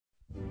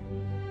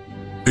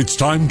It's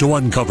time to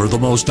uncover the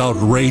most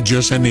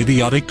outrageous and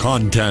idiotic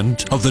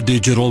content of the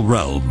digital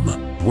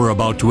realm. We're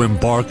about to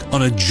embark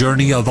on a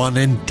journey of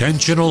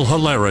unintentional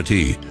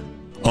hilarity.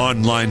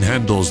 Online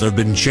handles have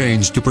been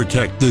changed to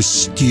protect the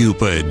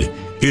stupid.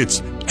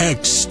 It's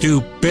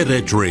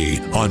X-Stupidity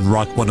on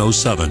Rock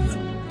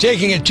 107.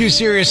 Taking it too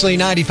seriously,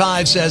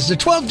 95 says, the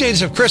 12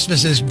 days of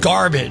Christmas is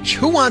garbage.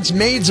 Who wants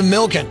maids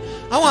a-milking?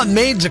 I want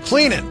maids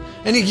a-cleaning.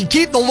 And you can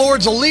keep the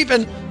lords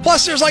a-leaping.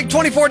 Plus, there's like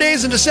 24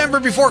 days in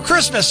December before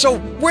Christmas, so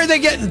where are they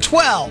getting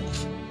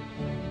 12?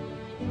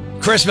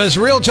 Christmas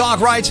Real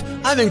Talk writes,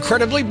 I'm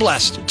incredibly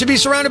blessed to be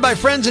surrounded by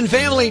friends and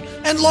family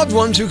and loved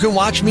ones who can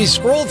watch me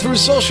scroll through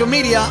social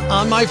media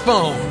on my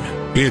phone.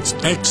 It's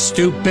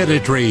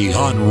X-Stupidity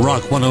on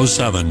Rock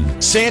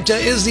 107. Santa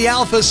is the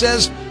Alpha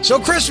says, so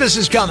Christmas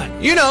is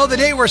coming. You know, the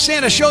day where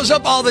Santa shows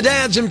up all the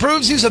dads and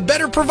proves he's a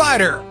better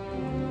provider.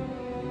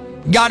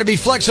 Gotta be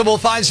flexible,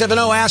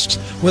 570 asks,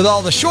 with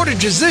all the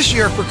shortages this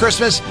year for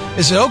Christmas,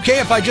 is it okay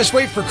if I just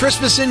wait for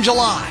Christmas in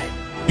July?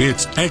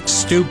 It's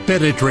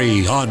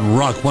X-Stupidity on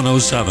Rock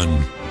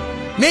 107.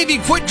 Maybe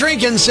Quit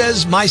Drinking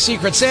says, my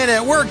secret Santa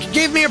at work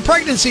gave me a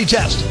pregnancy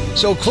test,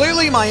 so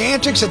clearly my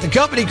antics at the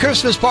company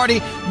Christmas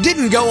party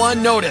didn't go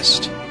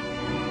unnoticed.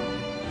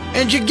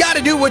 And you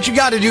gotta do what you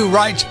gotta do,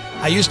 right?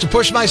 I used to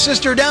push my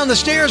sister down the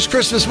stairs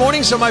Christmas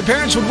morning so my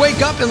parents would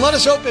wake up and let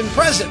us open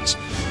presents.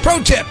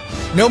 Pro tip,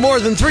 no more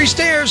than 3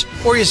 stairs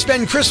or you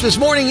spend Christmas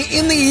morning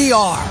in the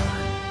ER.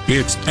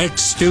 It's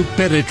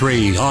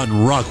X-Stupidity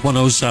on Rock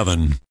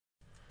 107.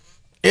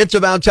 It's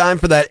about time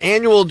for that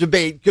annual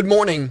debate. Good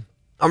morning.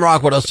 I'm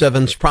Rock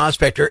 107's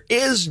Prospector.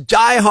 Is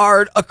Die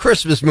Hard a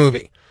Christmas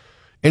movie?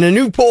 In a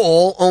new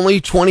poll, only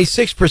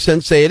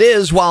 26% say it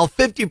is, while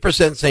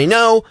 50% say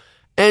no,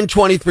 and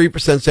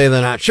 23% say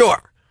they're not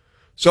sure.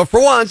 So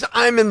for once,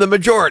 I'm in the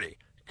majority,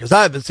 because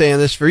I've been saying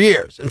this for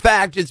years. In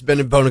fact, it's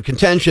been a bone of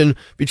contention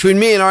between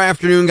me and our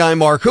afternoon guy,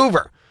 Mark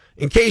Hoover.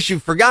 In case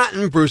you've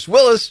forgotten, Bruce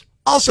Willis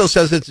also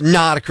says it's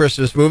not a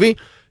Christmas movie.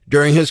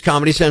 During his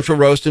Comedy Central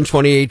roast in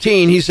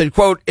 2018, he said,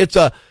 quote, it's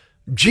a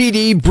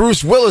GD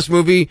Bruce Willis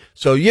movie,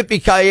 so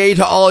yippee-ki-yay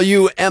to all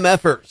you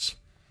MFers.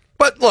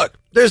 But look,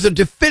 there's a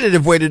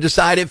definitive way to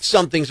decide if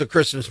something's a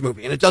Christmas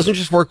movie, and it doesn't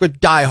just work with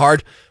Die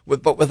Hard,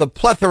 but with a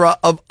plethora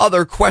of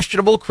other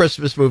questionable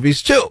Christmas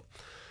movies, too.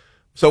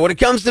 So when it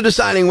comes to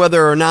deciding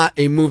whether or not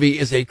a movie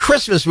is a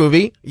Christmas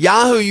movie,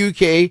 Yahoo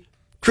UK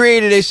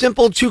created a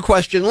simple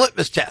 2-question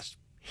litmus test.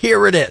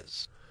 Here it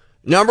is.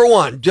 Number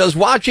 1, does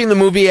watching the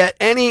movie at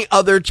any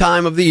other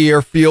time of the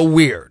year feel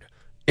weird?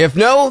 If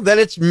no, then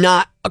it's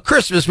not a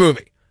Christmas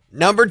movie.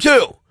 Number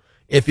 2,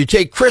 if you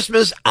take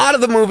Christmas out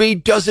of the movie,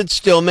 does it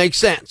still make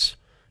sense?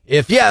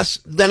 If yes,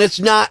 then it's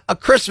not a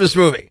Christmas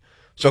movie.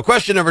 So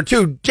question number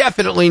 2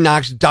 definitely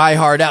knocks Die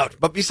Hard out.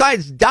 But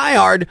besides Die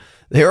Hard,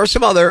 there are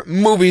some other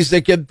movies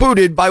that get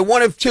booted by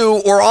one of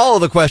 2 or all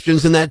of the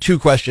questions in that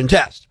 2-question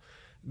test.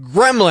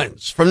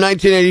 Gremlins from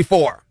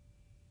 1984.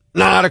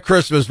 Not a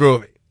Christmas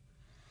movie.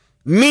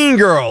 Mean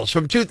Girls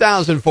from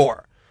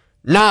 2004.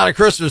 Not a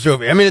Christmas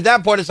movie. I mean, at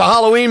that point, it's a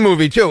Halloween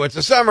movie, too. It's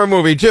a summer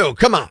movie, too.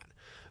 Come on.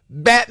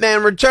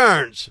 Batman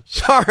Returns.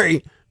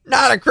 Sorry,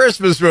 not a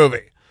Christmas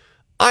movie.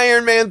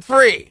 Iron Man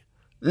 3.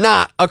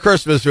 Not a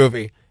Christmas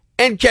movie.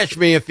 And Catch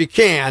Me If You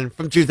Can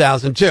from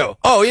 2002.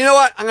 Oh, you know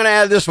what? I'm going to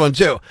add this one,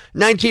 too.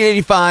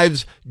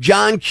 1985's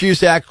John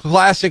Cusack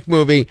classic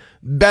movie,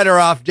 Better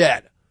Off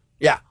Dead.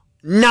 Yeah,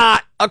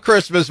 not a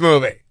Christmas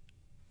movie.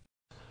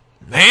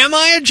 Am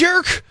I a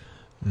jerk?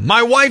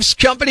 My wife's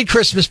company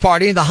Christmas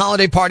party, the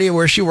holiday party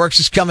where she works,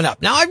 is coming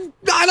up. Now, I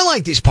don't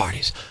like these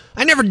parties.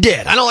 I never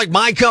did. I don't like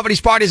my company's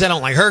parties. I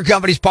don't like her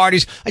company's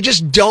parties. I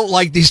just don't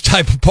like these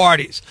type of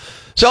parties.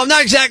 So I'm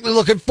not exactly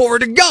looking forward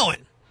to going.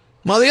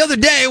 Well, the other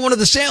day, one of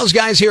the sales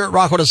guys here at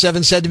Rock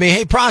 107 said to me,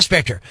 hey,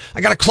 Prospector,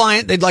 I got a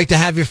client. They'd like to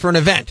have you for an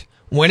event.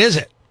 When is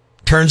it?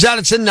 Turns out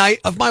it's the night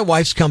of my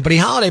wife's company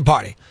holiday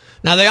party.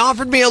 Now, they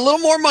offered me a little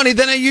more money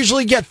than I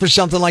usually get for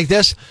something like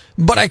this,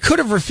 but I could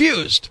have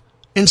refused.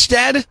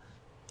 Instead,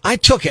 I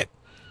took it.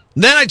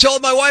 Then I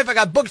told my wife I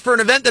got booked for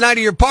an event the night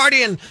of your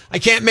party and I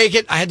can't make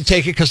it. I had to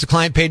take it because the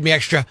client paid me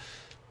extra.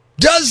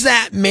 Does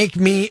that make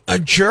me a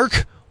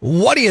jerk?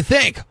 What do you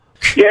think?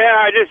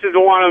 Yeah, this is the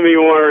one of me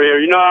over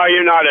here. No,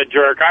 you're not a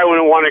jerk. I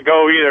wouldn't want to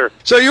go either.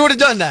 So you would have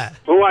done that?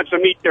 Who wants to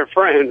meet their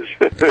friends?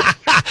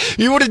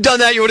 You would have done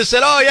that. You would have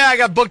said, oh, yeah, I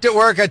got booked at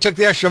work. I took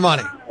the extra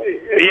money.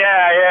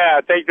 Yeah,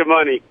 take the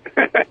money.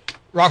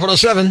 Rock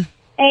 107.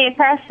 Hey,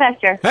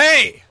 Prospector.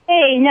 Hey.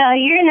 Hey, no,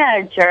 you're not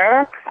a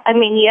jerk. I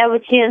mean, you have a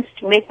chance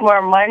to make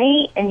more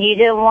money, and you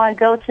didn't want to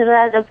go to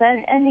that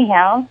event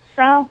anyhow.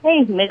 So,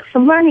 hey, make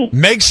some money.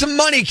 Make some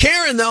money.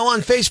 Karen, though,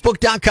 on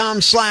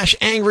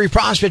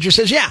Facebook.com/angryprospector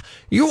says, yeah,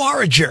 you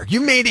are a jerk. You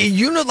made a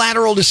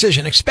unilateral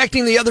decision,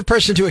 expecting the other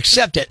person to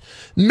accept it.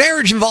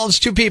 Marriage involves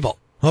 2 people.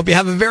 Hope you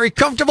have a very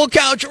comfortable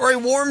couch or a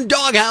warm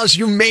doghouse.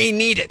 You may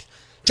need it.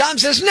 Tom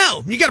says,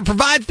 no, you got to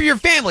provide for your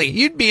family.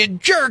 You'd be a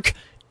jerk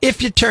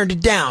if you turned it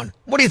down.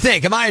 What do you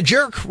think? Am I a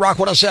jerk? Rock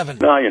 107.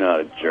 No, you're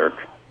not a jerk.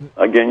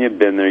 Again, you've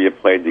been there. You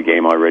played the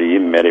game already. You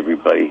met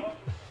everybody.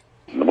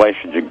 Why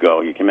should you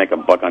go? You can make a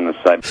buck on the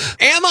side.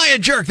 Am I a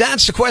jerk?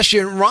 That's the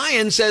question.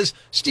 Ryan says,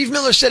 Steve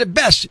Miller said it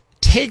best.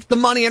 Take the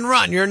money and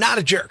run. You're not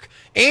a jerk.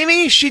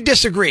 Amy, she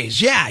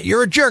disagrees. Yeah,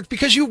 you're a jerk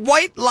because you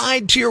white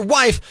lied to your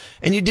wife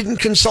and you didn't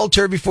consult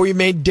her before you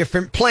made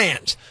different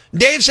plans.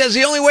 Dave says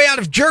the only way out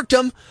of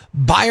jerkdom,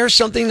 buy her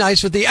something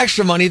nice with the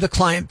extra money the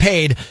client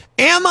paid.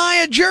 Am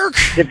I a jerk?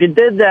 If you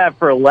did that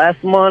for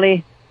less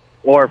money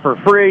or for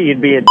free,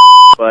 you'd be a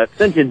but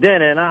since you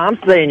didn't, I'm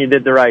saying you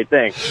did the right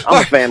thing.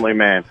 I'm a family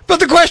man.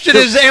 But the question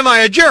is, am I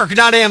a jerk,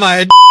 not am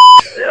I a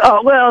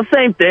Oh, well,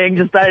 same thing.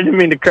 Just I didn't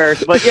mean to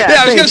curse, but yeah, I was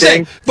same going to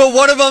say, thing. but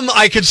one of them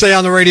I could say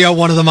on the radio,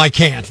 one of them I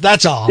can't.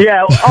 That's all.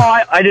 Yeah.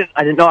 I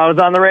didn't know I was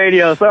on the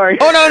radio. Sorry.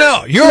 Oh,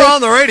 no. You're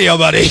on the radio,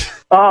 buddy.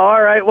 Oh,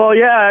 all right. Well,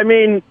 yeah, I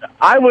mean,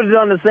 I would have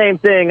done the same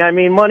thing. I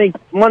mean, money's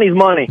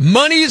money.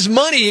 Money's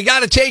money. You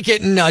got to take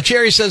it. And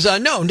Cherry says,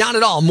 no, not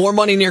at all. More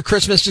money near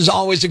Christmas is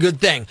always a good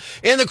thing.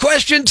 And the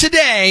question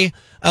today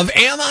of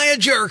am I a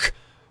jerk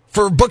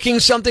for booking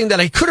something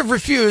that I could have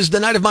refused the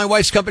night of my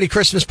wife's company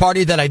Christmas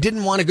party that I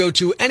didn't want to go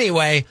to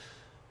anyway?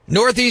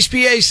 Northeast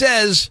PA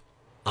says,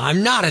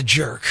 I'm not a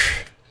jerk.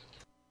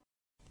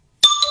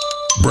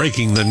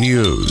 Breaking the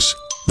news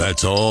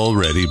that's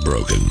already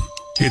broken.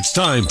 It's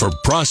time for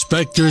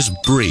Prospector's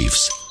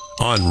Briefs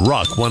on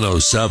Rock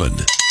 107.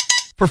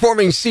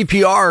 Performing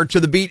CPR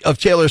to the beat of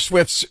Taylor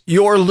Swift's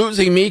You're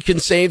Losing Me can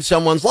save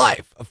someone's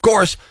life. Of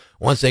course,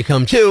 once they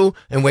come to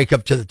and wake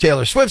up to the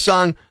Taylor Swift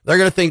song, they're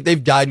going to think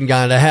they've died and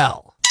gone to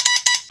hell.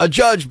 A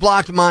judge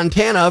blocked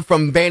Montana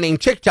from banning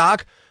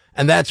TikTok,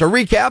 and that's a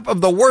recap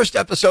of the worst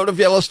episode of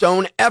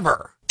Yellowstone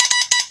ever.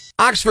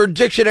 Oxford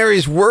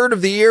Dictionary's word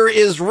of the year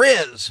is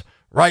Riz.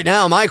 Right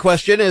now, my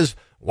question is,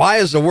 why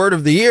is the word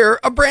of the year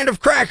a brand of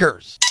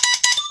crackers?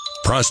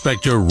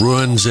 Prospector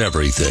ruins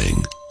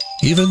everything,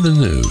 even the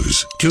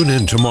news. Tune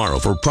in tomorrow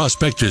for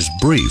Prospector's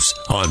Briefs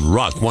on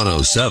Rock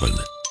 107.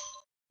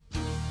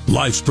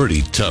 Life's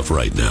pretty tough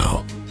right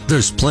now.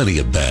 There's plenty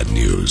of bad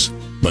news,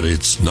 but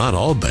it's not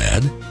all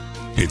bad.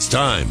 It's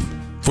time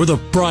for the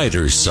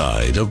brighter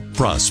side of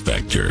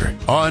Prospector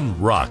on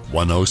Rock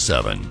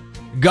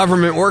 107.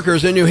 Government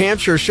workers in New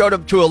Hampshire showed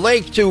up to a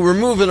lake to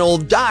remove an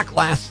old dock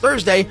last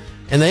Thursday,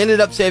 and they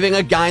ended up saving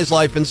a guy's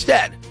life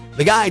instead.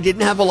 The guy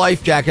didn't have a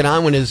life jacket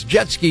on when his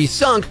jet ski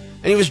sunk,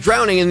 and he was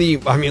drowning in the,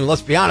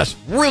 let's be honest,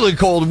 really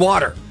cold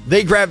water.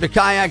 They grabbed a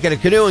kayak and a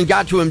canoe and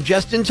got to him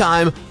just in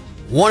time.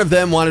 One of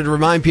them wanted to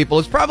remind people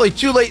it's probably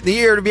too late in the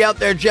year to be out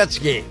there jet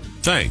skiing.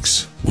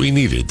 Thanks. We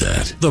needed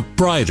that. The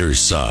brighter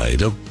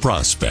side of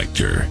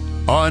Prospector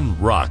on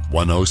Rock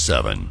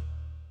 107.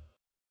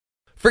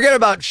 Forget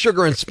about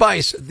sugar and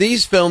spice.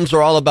 These films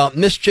are all about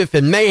mischief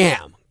and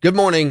mayhem. Good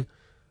morning.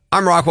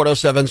 I'm Rock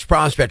 107's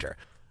Prospector.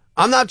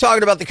 I'm not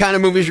talking about the kind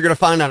of movies you're going to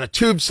find on a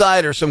tube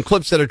site or some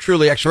clips that are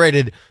truly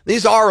X-rated.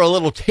 These are a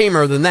little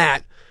tamer than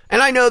that.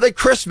 And I know that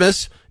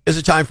Christmas is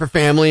a time for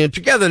family and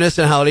togetherness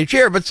and holiday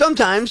cheer, but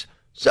sometimes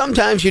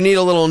you need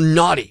a little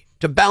naughty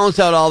to balance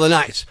out all the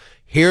nice.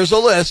 Here's a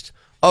list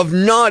of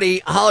naughty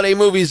holiday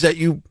movies that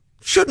you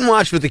shouldn't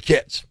watch with the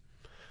kids.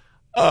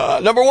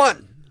 Number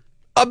 1,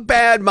 A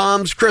Bad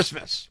Mom's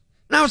Christmas.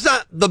 Now, it's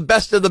not the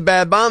best of the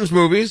Bad Moms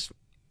movies,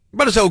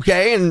 but it's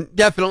okay and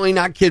definitely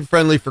not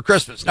kid-friendly for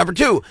Christmas. Number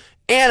 2,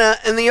 Anna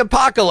and the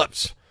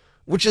Apocalypse,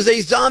 which is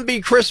a zombie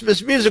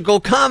Christmas musical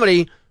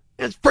comedy,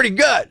 and it's pretty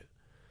good.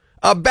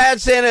 Bad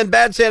Santa and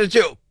Bad Santa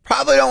 2.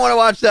 Probably don't want to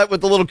watch that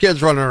with the little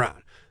kids running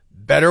around.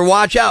 Better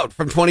Watch Out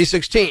from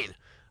 2016.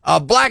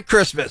 Black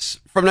Christmas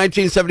from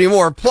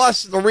 1974,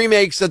 plus the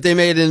remakes that they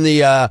made in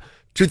the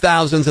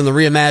 2000s and the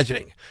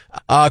reimagining.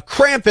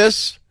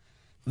 Krampus,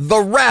 The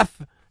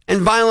Ref,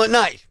 and Violent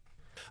Night.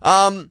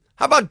 How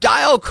about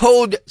Dial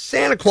Code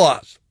Santa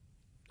Claus?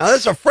 Now,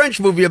 this is a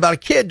French movie about a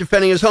kid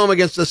defending his home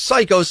against a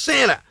psycho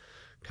Santa.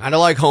 Kind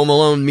of like Home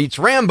Alone meets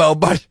Rambo,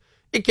 but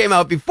it came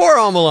out before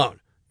Home Alone,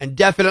 and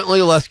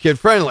definitely less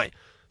kid-friendly.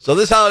 So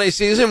this holiday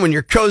season, when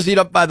you're cozied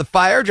up by the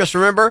fire, just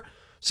remember,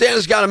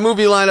 Santa's got a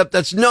movie lineup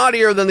that's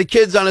naughtier than the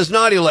kids on his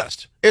naughty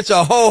list. It's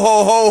a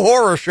ho-ho-ho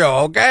horror show,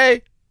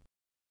 okay?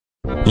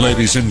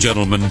 Ladies and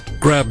gentlemen,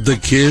 grab the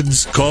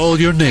kids, call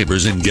your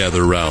neighbors, and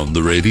gather round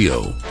the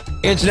radio.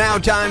 It's now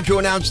time to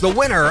announce the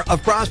winner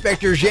of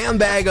Prospector's Jam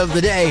Bag of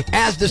the Day,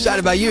 as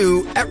decided by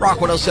you at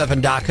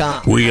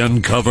rock107.com. We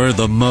uncover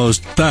the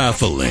most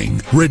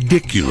baffling,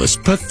 ridiculous,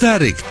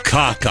 pathetic,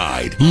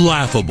 cockeyed,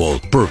 laughable,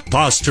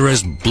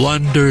 preposterous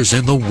blunders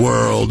in the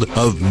world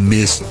of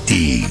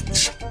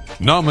misdeeds.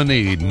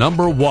 Nominee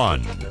number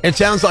 1. It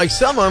sounds like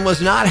someone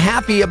was not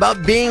happy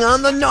about being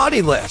on the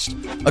naughty list.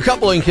 A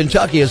couple in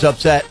Kentucky is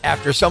upset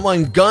after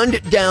someone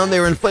gunned down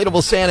their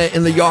inflatable Santa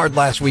in the yard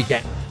last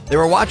weekend. They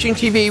were watching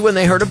TV when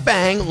they heard a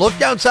bang,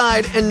 looked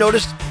outside, and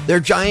noticed their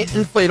giant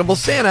inflatable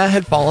Santa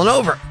had fallen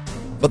over.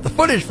 But the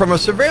footage from a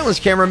surveillance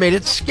camera made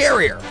it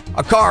scarier.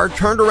 A car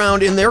turned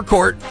around in their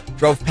court,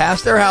 drove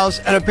past their house,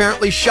 and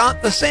apparently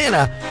shot the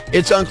Santa.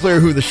 It's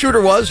unclear who the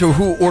shooter was or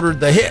who ordered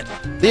the hit.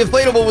 The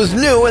inflatable was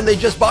new and they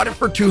just bought it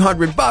for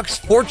 $200.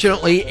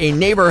 Fortunately, a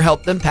neighbor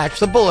helped them patch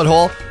the bullet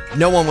hole.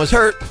 No one was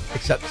hurt,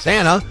 except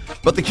Santa.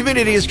 But the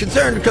community is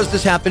concerned because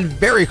this happened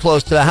very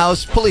close to the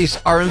house. Police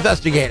are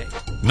investigating.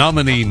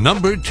 Nominee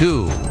number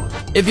 2.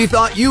 If you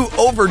thought you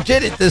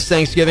overdid it this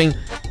Thanksgiving,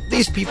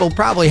 these people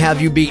probably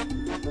have you beat.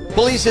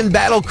 Police in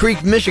Battle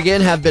Creek,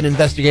 Michigan have been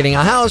investigating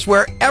a house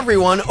where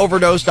everyone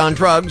overdosed on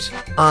drugs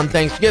on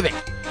Thanksgiving.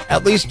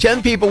 At least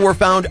 10 people were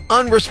found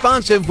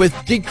unresponsive with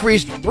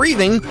decreased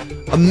breathing.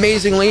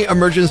 Amazingly,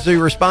 emergency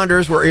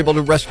responders were able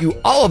to rescue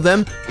all of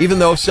them, even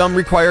though some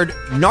required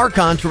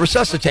Narcan to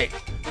resuscitate.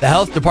 The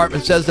health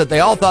department says that they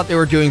all thought they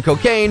were doing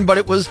cocaine, but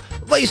it was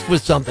laced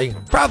with something,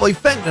 probably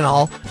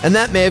fentanyl, and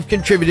that may have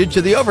contributed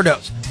to the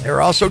overdose. They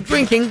were also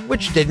drinking,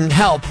 which didn't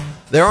help.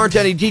 There aren't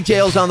any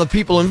details on the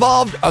people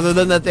involved other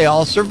than that they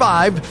all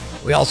survived.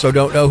 We also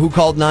don't know who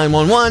called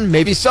 911.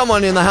 Maybe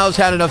someone in the house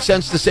had enough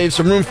sense to save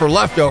some room for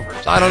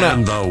leftovers. I don't know.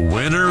 And the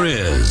winner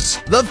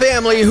is the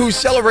family who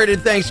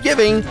celebrated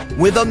Thanksgiving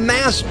with a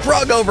mass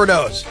drug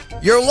overdose.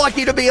 You're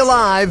lucky to be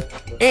alive,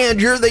 and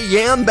you're the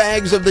Yam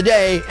Bags of the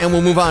Day. And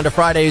we'll move on to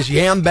Friday's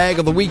Yam Bag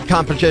of the Week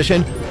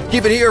competition.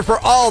 Keep it here for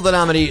all the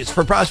nominees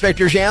for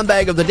Prospector's Yam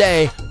Bag of the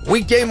Day,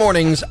 weekday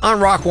mornings on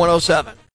Rock 107.